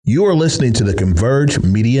You are listening to the Converge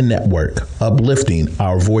Media Network, uplifting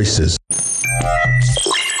our voices.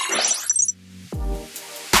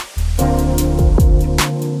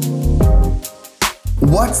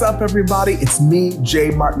 What's up, everybody? It's me, Jay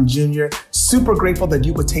Martin Jr. Super grateful that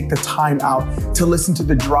you would take the time out to listen to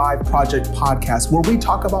the Drive Project podcast, where we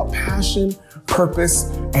talk about passion, purpose,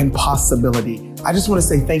 and possibility. I just want to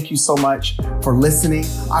say thank you so much for listening.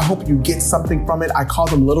 I hope you get something from it. I call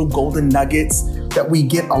them little golden nuggets that we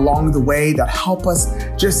get along the way that help us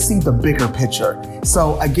just see the bigger picture.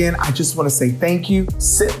 So again, I just want to say thank you.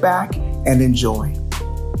 Sit back and enjoy.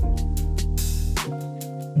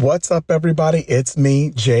 What's up, everybody? It's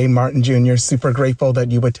me, Jay Martin Jr. Super grateful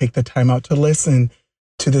that you would take the time out to listen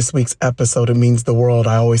to this week's episode. It means the world.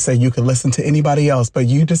 I always say you could listen to anybody else, but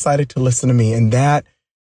you decided to listen to me, and that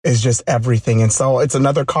is just everything. And so it's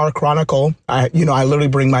another car chronicle. I literally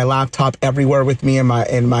bring my laptop everywhere with me, and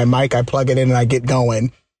my mic. I plug it in and I get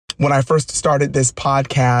going. When I first started this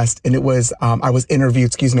podcast, and it was I was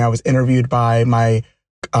interviewed by my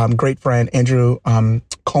great friend Andrew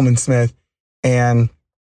Coleman Smith, and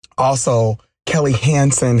also Kelly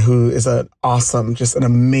Hansen, who is an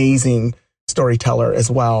amazing storyteller as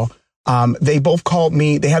well. They both called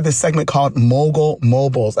me. They had this segment called Mogul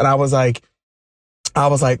Mobiles, and I was like,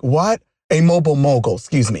 what? A mobile mogul,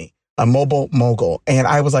 a mobile mogul. And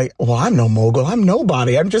I was like, well, I'm no mogul. I'm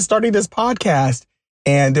nobody. I'm just starting this podcast.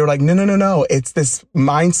 And they were like, no. It's this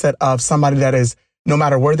mindset of somebody that is, no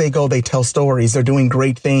matter where they go, they tell stories. They're doing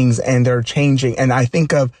great things and they're changing. And I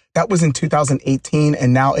think of that was in 2018,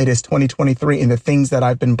 and now it is 2023, and the things that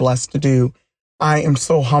I've been blessed to do. I am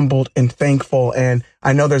so humbled and thankful. And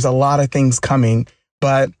I know there's a lot of things coming,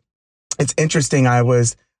 but it's interesting. I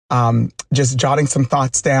was just jotting some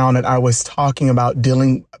thoughts down, and I was talking about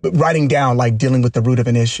writing down dealing with the root of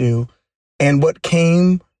an issue. And what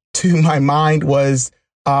came to my mind was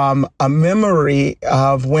a memory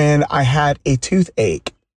of when I had a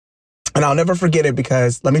toothache. And I'll never forget it,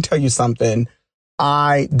 because let me tell you something.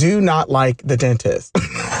 I do not like the dentist,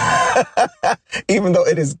 even though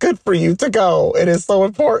it is good for you to go. It is so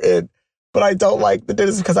important. But I don't like the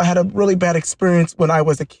dentist because I had a really bad experience when I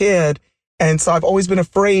was a kid. And so I've always been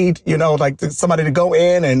afraid, somebody to go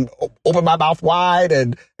in and open my mouth wide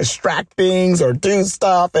and extract things or do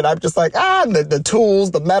stuff. And I'm just like, the tools,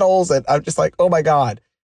 the metals. And I'm just like, oh, my God.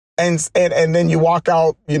 And then you walk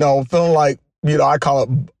out, feeling like, I call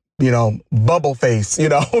it, bubble face,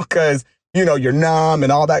 because, you're numb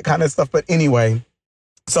and all that kind of stuff. But anyway,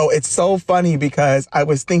 so it's so funny because I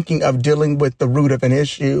was thinking of dealing with the root of an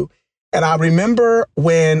issue. And I remember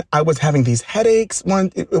when I was having these headaches,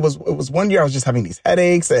 it was one year I was just having these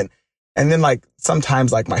headaches, and then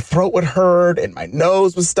sometimes my throat would hurt and my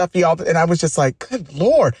nose was stuffy, and I was just like, good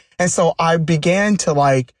Lord. And so I began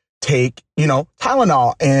to take,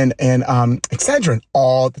 Tylenol and Excedrin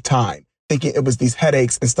all the time, thinking it was these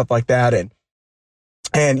headaches and stuff like that. And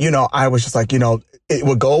I was just like, it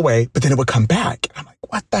would go away, but then it would come back. And I'm like,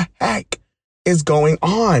 what the heck is going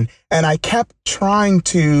on? And I kept trying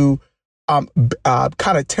to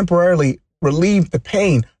kind of temporarily relieve the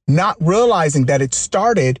pain, not realizing that it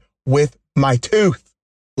started with my tooth.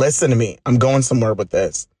 Listen to me. I'm going somewhere with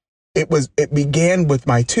this. It began with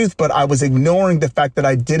my tooth, but I was ignoring the fact that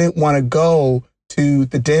I didn't want to go to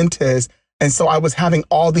the dentist. And so I was having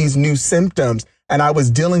all these new symptoms, and I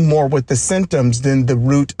was dealing more with the symptoms than the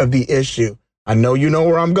root of the issue. I know you know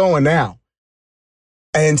where I'm going now.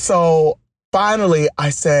 And so finally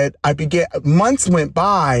months went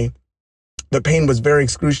by. The pain was very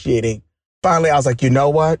excruciating. Finally, I was like, you know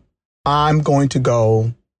what? I'm going to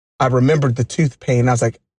go. I remembered the tooth pain. I was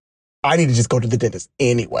like, I need to just go to the dentist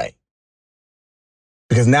anyway.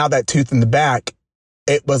 Because now that tooth in the back,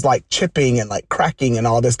 it was chipping and cracking and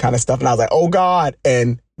all this kind of stuff. And I was like, oh God.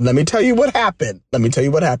 And let me tell you what happened.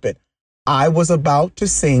 I was about to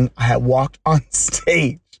sing. I had walked on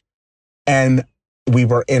stage, and we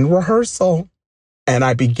were in rehearsal, and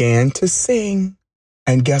I began to sing.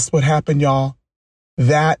 And guess what happened, y'all?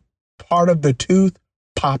 That part of the tooth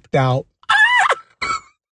popped out.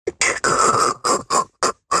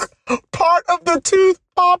 Part of the tooth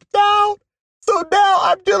popped out. So now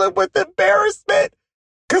I'm dealing with embarrassment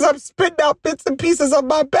because I'm spitting out bits and pieces of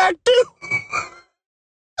my back tooth.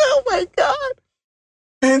 Oh my God.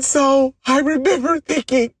 And so I remember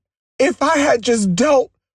thinking, if I had just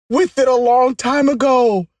dealt with it a long time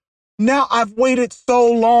ago, now I've waited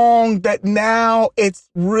so long that now it's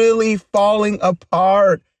really falling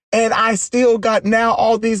apart. And I still got now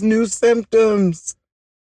all these new symptoms.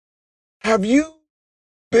 Have you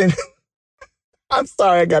been... I'm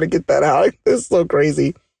sorry, I got to get that out. It's so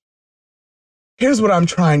crazy. Here's what I'm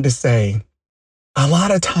trying to say. A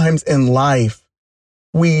lot of times in life,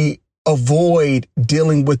 we avoid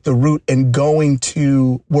dealing with the root and going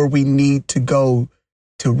to where we need to go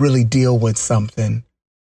to really deal with something.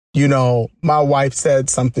 You know, my wife said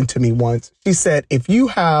something to me once. She said, if you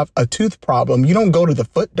have a tooth problem, you don't go to the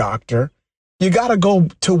foot doctor. You got to go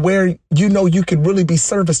to where you know you could really be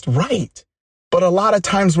serviced right. But a lot of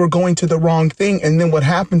times we're going to the wrong thing. And then what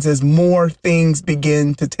happens is more things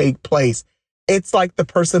begin to take place. It's like the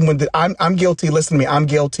person when I'm guilty. Listen to me. I'm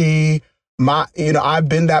guilty. I've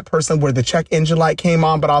been that person where the check engine light came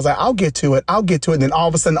on, but I was like, I'll get to it. And then all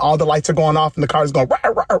of a sudden, all the lights are going off and the car's going, rah,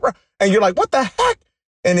 rah, rah. And you're like, what the heck?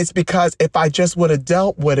 And it's because if I just would have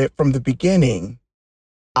dealt with it from the beginning,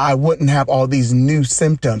 I wouldn't have all these new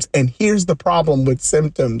symptoms. And here's the problem with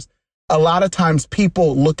symptoms. A lot of times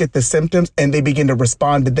people look at the symptoms and they begin to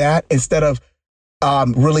respond to that instead of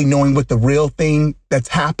really knowing what the real thing that's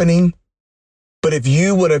happening. But if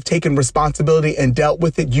you would have taken responsibility and dealt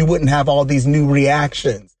with it, you wouldn't have all these new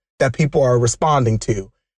reactions that people are responding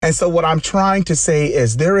to. And so what I'm trying to say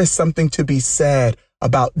is there is something to be said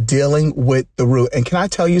about dealing with the root. And can I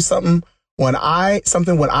tell you something? When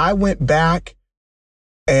I went back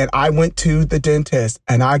and I went to the dentist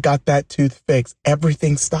and I got that tooth fixed,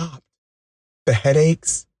 everything stopped. The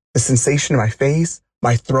headaches, the sensation in my face,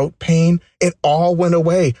 my throat pain, it all went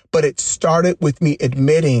away. But it started with me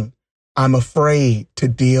admitting I'm afraid to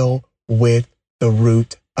deal with the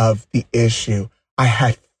root of the issue. I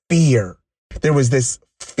had fear. There was this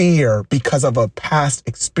fear because of a past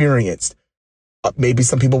experience. Maybe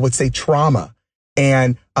some people would say trauma.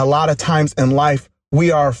 And a lot of times in life,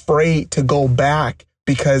 we are afraid to go back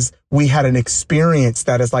because we had an experience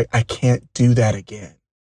that is like, I can't do that again.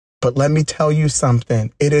 But let me tell you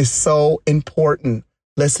something. It is so important.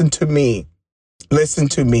 Listen to me. Listen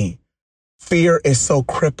to me. Fear is so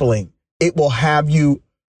crippling. It will have you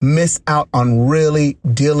miss out on really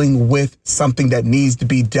dealing with something that needs to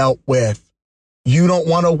be dealt with. You don't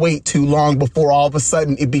want to wait too long before all of a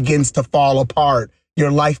sudden it begins to fall apart.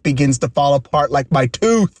 Your life begins to fall apart like my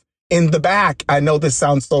tooth in the back. I know this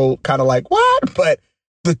sounds so kind of like, what? But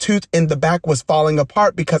the tooth in the back was falling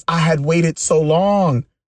apart because I had waited so long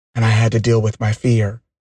and I had to deal with my fear.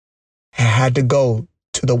 I had to go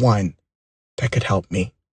to the one that could help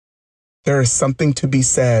me. There is something to be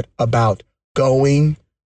said about going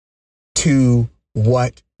to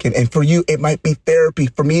what can, and for you, it might be therapy.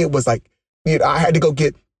 For me, it was like, I had to go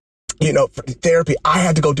get, therapy. I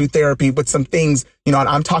had to go do therapy with some things, and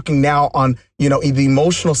I'm talking now on, the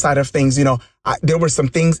emotional side of things. There were some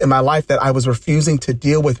things in my life that I was refusing to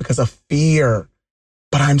deal with because of fear.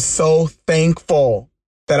 But I'm so thankful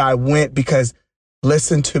that I went because,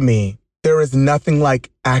 listen to me, there is nothing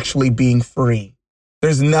like actually being free.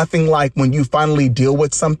 There's nothing like when you finally deal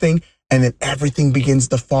with something and then everything begins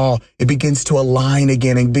to fall. It begins to align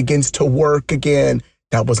again and begins to work again.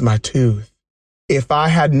 That was my tooth. If I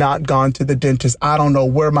had not gone to the dentist, I don't know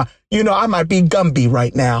where I might be Gumby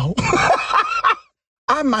right now.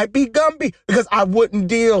 I might be Gumby because I wouldn't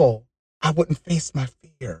face my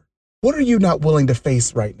fear. What are you not willing to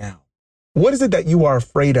face right now? What is it that you are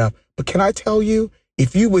afraid of? But can I tell you,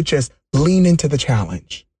 if you would just lean into the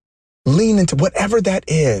challenge, lean into whatever that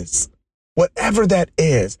is,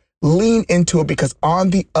 lean into it because on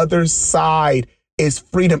the other side is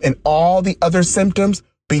freedom and all the other symptoms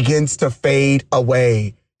begins to fade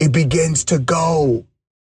away. It begins to go.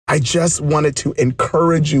 I just wanted to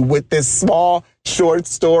encourage you with this small, short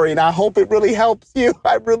story, and I hope it really helps you.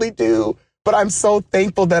 I really do. But I'm so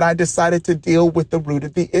thankful that I decided to deal with the root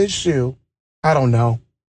of the issue. I don't know.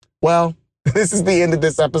 Well, this is the end of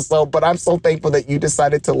this episode, but I'm so thankful that you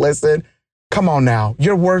decided to listen. Come on now.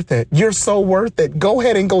 You're worth it. You're so worth it. Go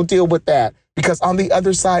ahead and go deal with that because on the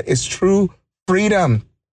other side is true freedom.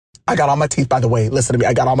 I got all my teeth, by the way. Listen to me.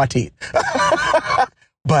 I got all my teeth.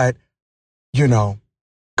 But,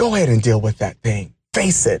 go ahead and deal with that thing.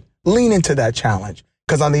 Face it. Lean into that challenge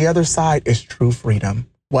because on the other side is true freedom.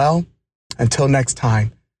 Well, until next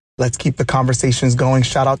time, let's keep the conversations going.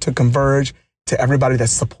 Shout out to Converge, to everybody that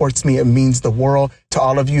supports me. It means the world. To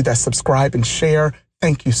all of you that subscribe and share,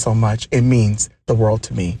 thank you so much. It means the world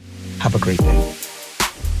to me. Have a great day.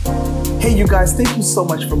 Hey, you guys, thank you so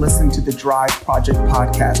much for listening to the Drive Project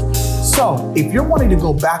podcast. So if you're wanting to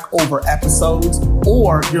go back over episodes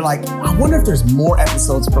or you're like, I wonder if there's more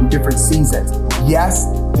episodes from different seasons. Yes,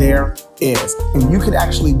 there is. And you can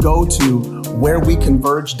actually go to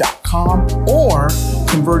whereweconverge.com or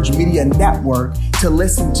Converge Media Network to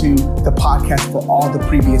listen to the podcast for all the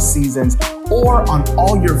previous seasons or on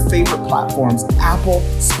all your favorite platforms, Apple,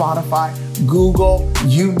 Spotify, Google,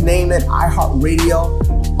 you name it,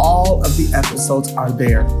 iHeartRadio. All of the episodes are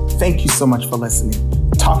there. Thank you so much for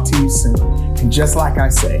listening. Talk to you soon. And just like I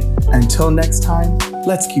say, until next time,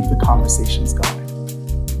 let's keep the conversations going.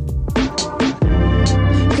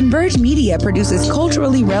 Converge Media produces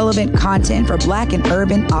culturally relevant content for Black and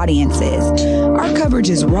urban audiences. Our coverage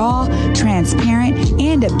is raw, transparent,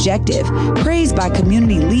 and objective, praised by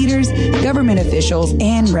community leaders, government officials,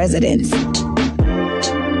 and residents.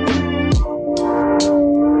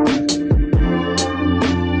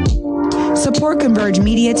 Support Converge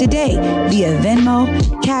Media today via Venmo,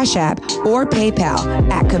 Cash App, or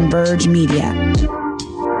PayPal at Converge Media.